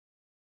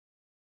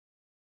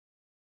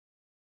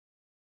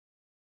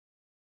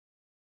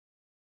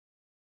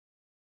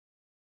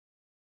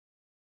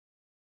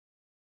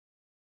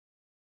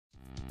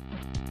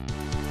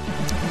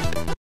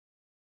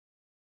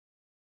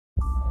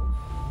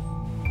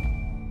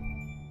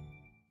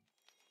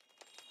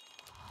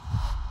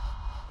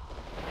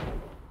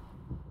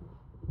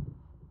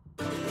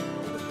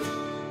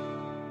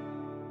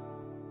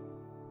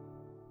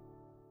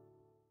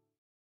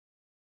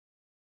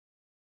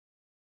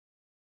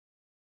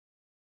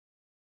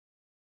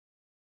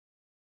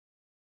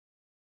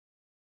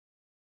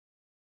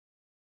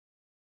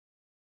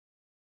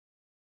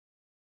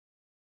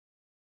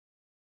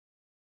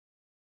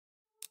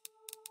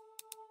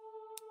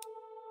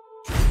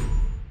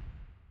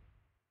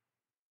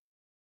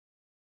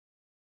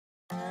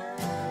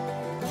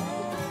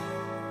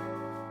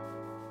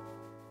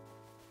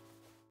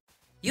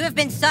You have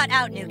been sought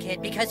out, new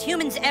kid, because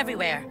humans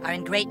everywhere are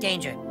in great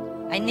danger.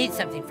 I need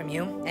something from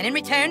you, and in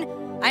return,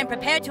 I am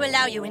prepared to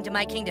allow you into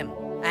my kingdom.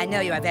 I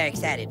know you are very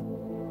excited.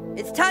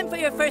 It's time for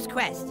your first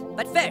quest,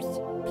 but first,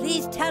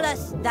 please tell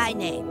us thy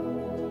name.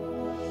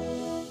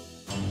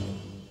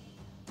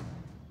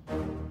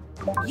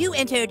 You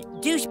entered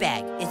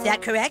douchebag, is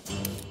that correct?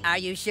 Are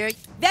you sure?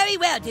 Very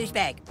well,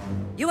 douchebag.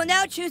 You will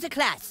now choose a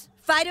class.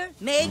 Fighter,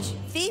 mage,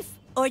 thief,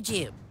 or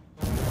Jew.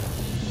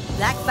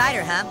 Black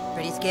fighter, huh?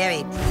 Pretty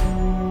scary.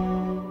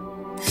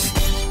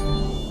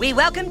 We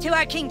welcome to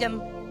our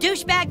kingdom,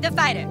 Douchebag the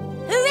Fighter.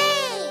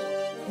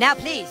 Hooray! Now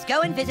please,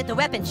 go and visit the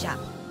weapon shop.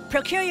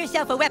 Procure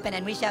yourself a weapon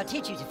and we shall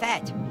teach you to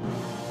fight.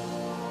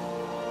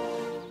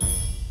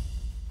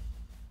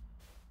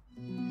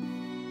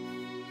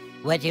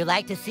 Would you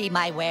like to see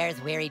my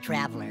wares, weary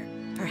traveler?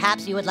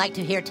 Perhaps you would like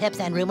to hear tips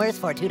and rumors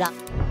for $2.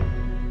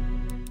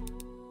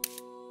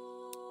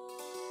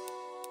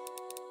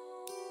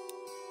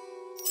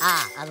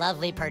 Ah, a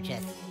lovely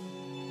purchase.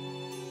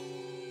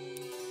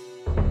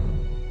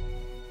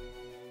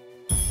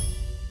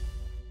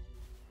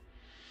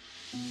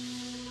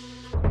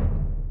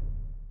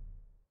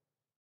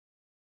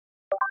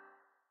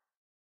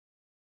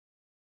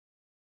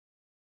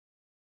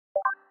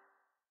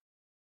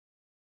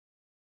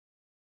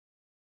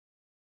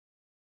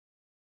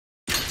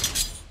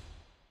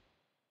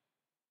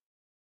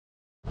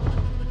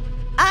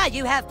 Ah,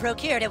 you have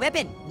procured a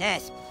weapon.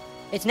 Yes.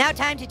 It's now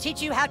time to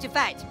teach you how to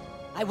fight.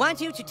 I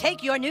want you to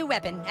take your new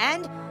weapon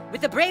and,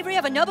 with the bravery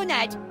of a noble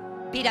knight,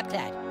 beat up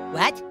Clyde.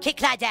 What? Kick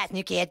Clyde's ass,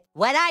 new kid.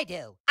 What'd I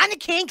do? I'm the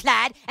king,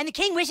 Clyde, and the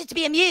king wishes to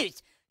be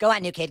amused. Go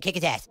on, new kid, kick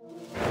his ass.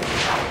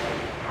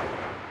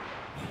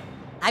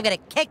 I'm gonna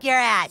kick your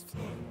ass.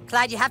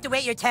 Clyde, you have to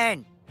wait your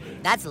turn.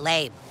 That's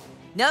lame.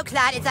 No,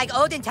 Clyde, it's like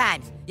olden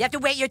times. You have to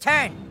wait your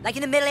turn, like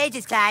in the Middle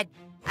Ages, Clyde.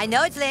 I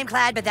know it's lame,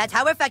 Clyde, but that's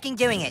how we're fucking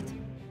doing it.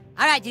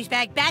 All right,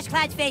 douchebag, bash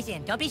Clyde's face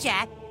in. Don't be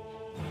shy.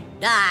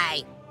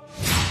 Die.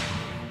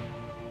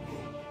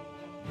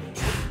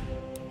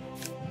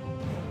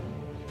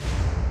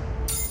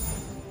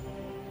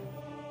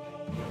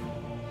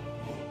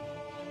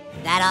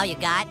 That all you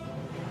got?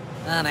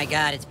 Oh my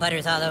god, it's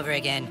butters all over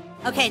again.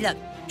 Okay, look,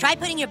 try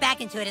putting your back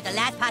into it at the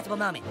last possible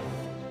moment.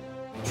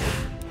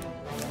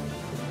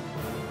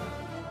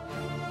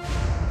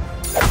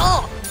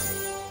 Oh!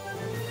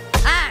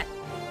 Ah!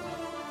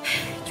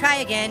 Try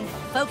again.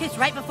 Focus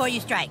right before you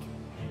strike.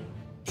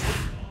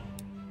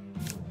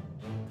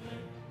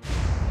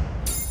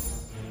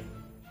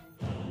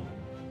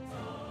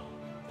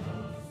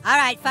 All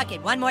right, fuck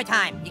it. One more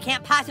time. You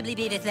can't possibly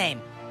be this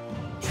lame.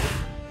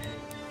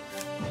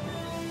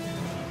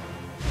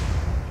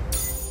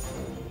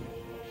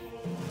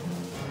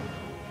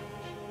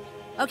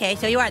 Okay,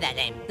 so you are that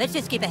lame. Let's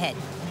just skip ahead.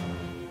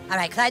 All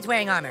right, Clyde's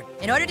wearing armor.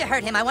 In order to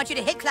hurt him, I want you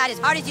to hit Clyde as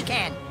hard as you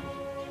can.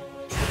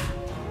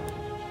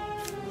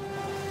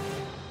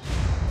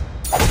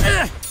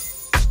 Ugh.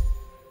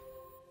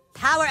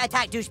 Power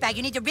attack, douchebag.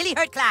 You need to really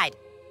hurt Clyde.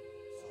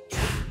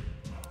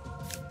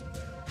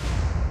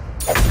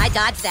 I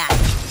dodged that.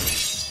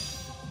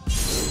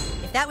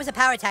 If that was a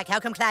power attack, how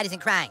come Clyde isn't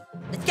crying?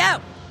 Let's go!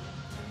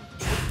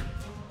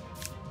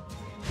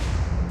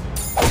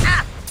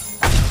 Ah!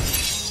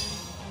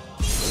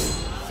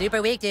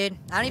 Super weak, dude.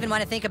 I don't even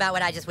want to think about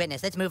what I just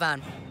witnessed. Let's move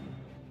on.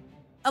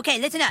 Okay,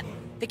 listen up.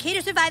 The key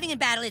to surviving in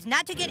battle is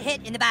not to get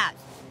hit in the bows.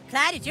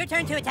 Clyde, it's your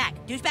turn to attack.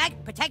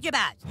 Douchebag, protect your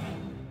bows.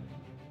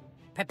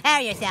 Prepare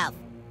yourself.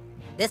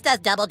 This does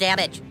double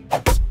damage.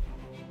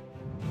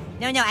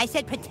 No, I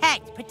said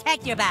protect.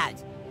 Protect your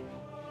bows.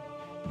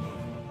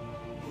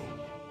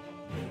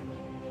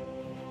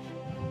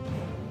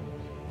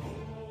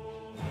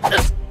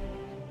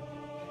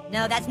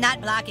 No, that's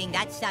not blocking,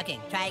 that's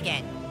sucking. Try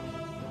again.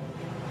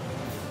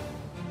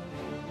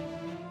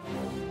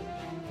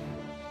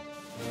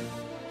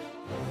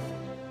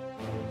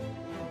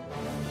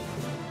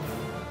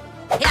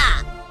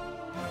 Yeah!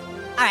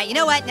 Alright, you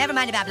know what? Never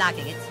mind about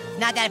blocking. It's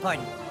not that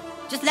important.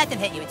 Just let them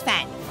hit you, it's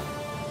fine.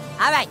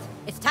 Alright,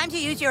 it's time to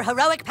use your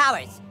heroic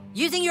powers.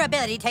 Using your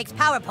ability takes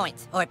power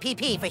points, or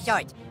PP for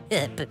short.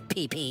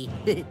 PP.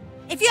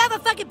 If you have a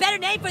fucking better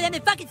name for them,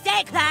 then fucking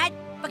say it, Clyde!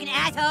 Fucking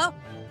asshole!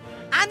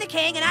 I'm the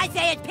king, and I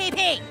say it's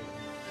PP!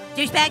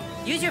 Douchebag,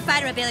 use your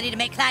fighter ability to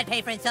make Clyde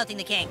pay for insulting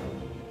the king.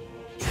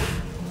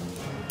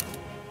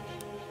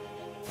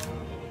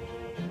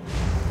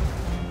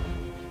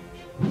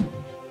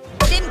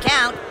 Didn't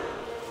count.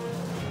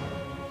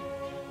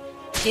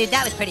 Dude,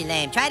 that was pretty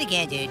lame. Try it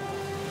again, dude.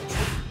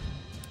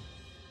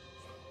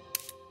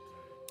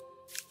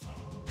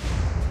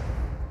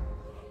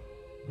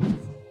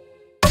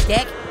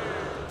 Dick.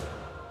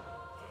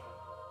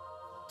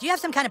 Do you have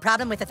some kind of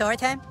problem with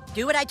authority?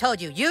 Do what I told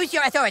you. Use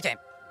your authority.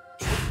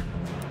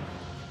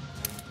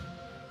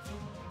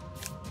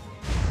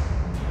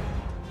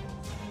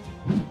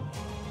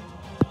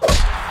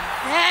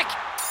 Heck!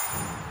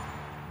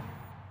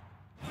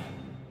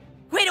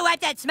 Way to wipe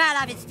that smile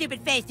off his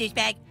stupid face,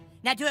 douchebag.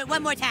 Now do it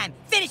one more time.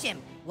 Finish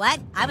him. What?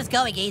 I was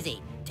going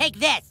easy. Take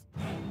this!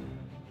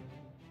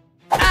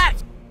 Ouch!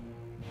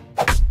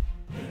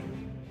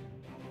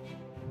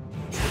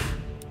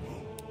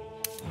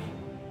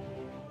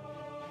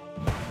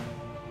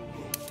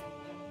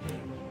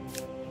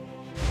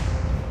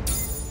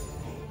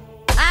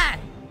 Ah!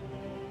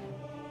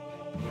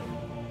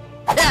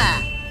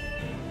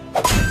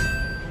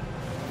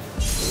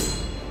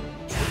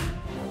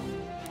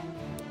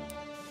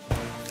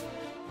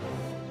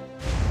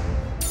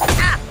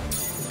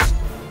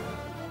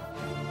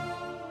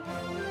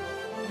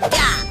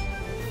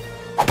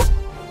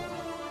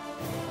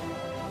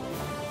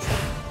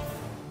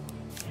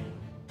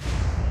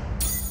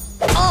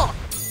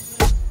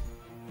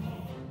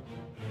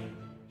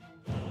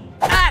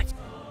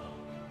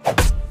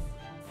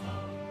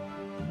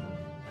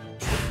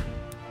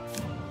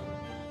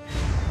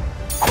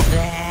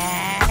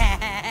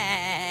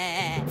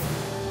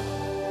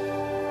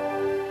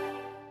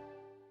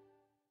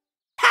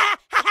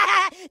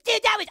 Ah!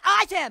 Dude, that was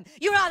awesome!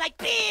 You were all like,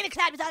 beam, and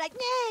Cloud was all like, nah.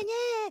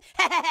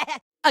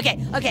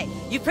 Okay,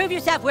 you prove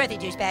yourself worthy,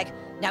 douchebag.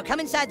 Now come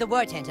inside the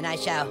war tent and I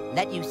shall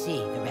let you see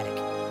the relic.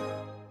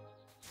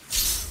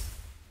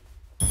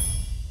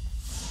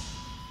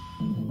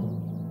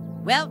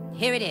 Well,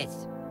 here it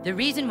is. The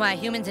reason why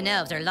humans and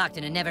elves are locked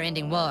in a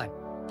never-ending war.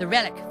 The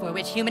relic for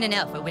which human and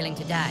elf are willing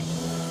to die.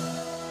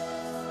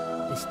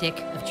 The Stick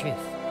of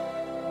Truth.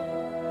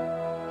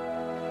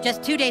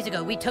 Just 2 days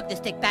ago, we took the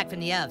stick back from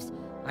the elves.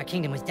 Our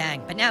kingdom was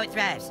dying, but now it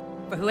thrives.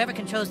 For whoever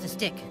controls the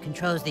stick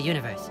controls the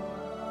universe.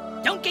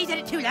 Don't gaze at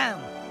it too long,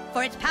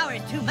 for its power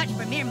is too much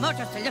for mere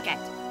mortals to look at.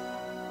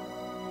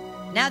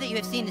 Now that you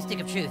have seen the Stick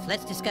of Truth,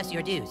 let's discuss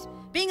your dues.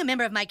 Being a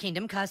member of my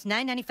kingdom costs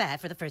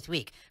 $9.95 for the first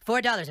week,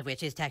 $4 of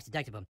which is tax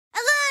deductible.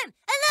 Alarm!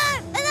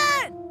 Alarm!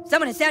 Alarm!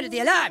 Someone has sounded the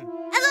alarm!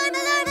 Alarm!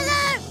 Alarm!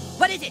 Alarm!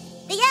 What is it?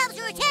 The elves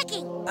are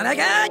attacking! Oh my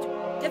god!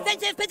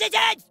 Defensive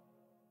positions!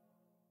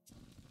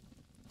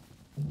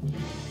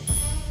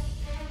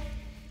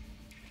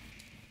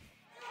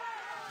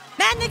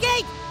 Man the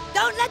gate!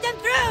 Don't let them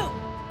through!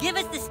 Give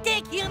us the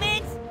stick,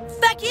 humans!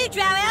 Fuck you,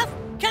 Drow Elf!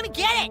 Come and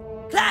get it!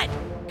 Clyde,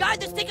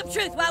 guard the Stick of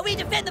Truth while we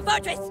defend the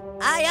fortress!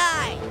 Aye,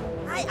 aye!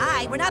 Aye,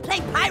 aye, we're not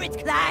playing pirates,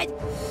 Clyde!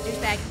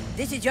 Douchebag,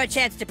 this is your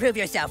chance to prove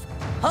yourself.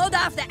 Hold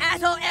off the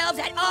asshole elves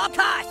at all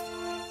costs!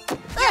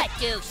 What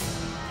douche?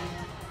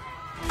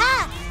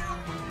 Ah!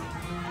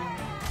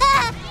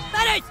 Ah!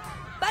 Butters!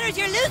 Butters,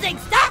 you're losing!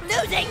 Stop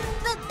losing!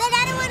 But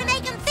I don't want to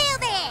make them feel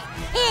bad!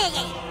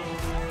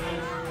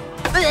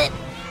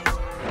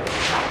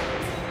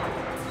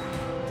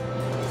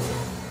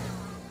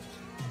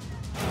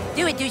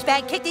 Do it,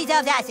 douchebag. Kick these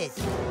elves' asses.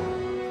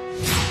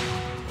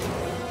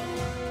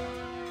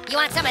 You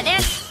want some of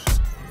this?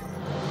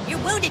 You're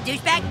wounded,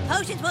 douchebag.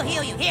 Potions will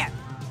heal you. Here.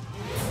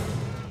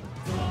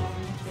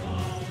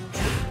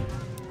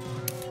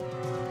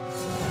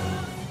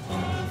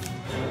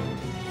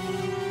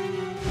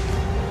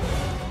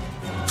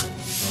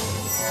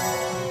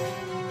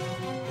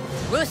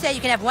 Rules say you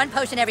can have 1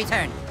 potion every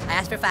turn. I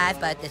asked for 5,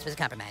 but this was a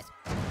compromise.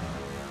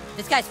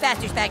 This guy's fast,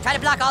 douchebag. Try to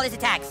block all his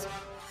attacks.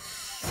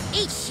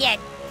 Eat shit!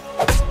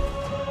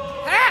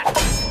 Ah!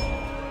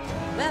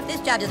 Well, if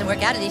this job doesn't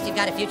work out, at least you've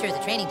got a future as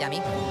a training dummy.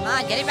 Come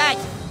on, get it right.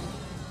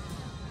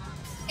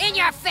 In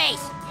your face!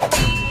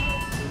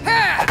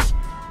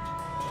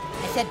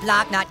 I said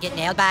block, not get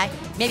nailed by.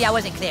 Maybe I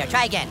wasn't clear.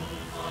 Try again.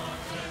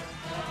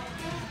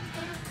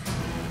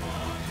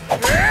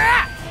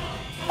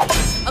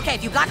 Okay,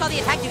 if you block all the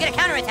attacks, you get a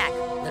counterattack.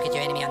 Look at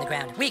your enemy on the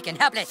ground. Weak and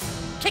helpless.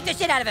 Kick the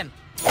shit out of him.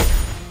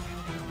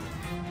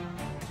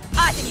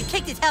 Awesome, you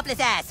kicked his helpless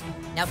ass.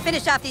 Now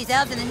finish off these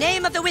elves in the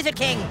name of the Wizard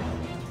King.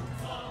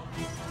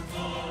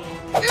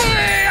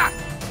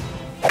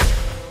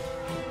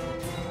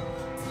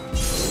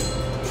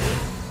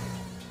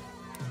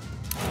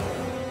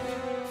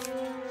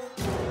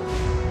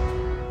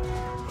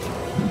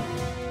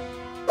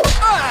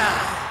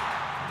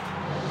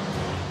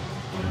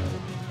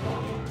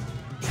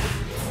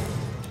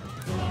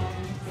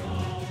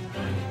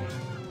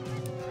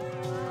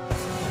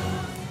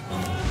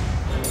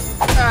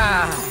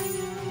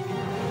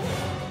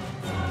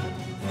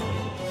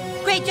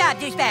 Great job,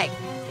 douchebag.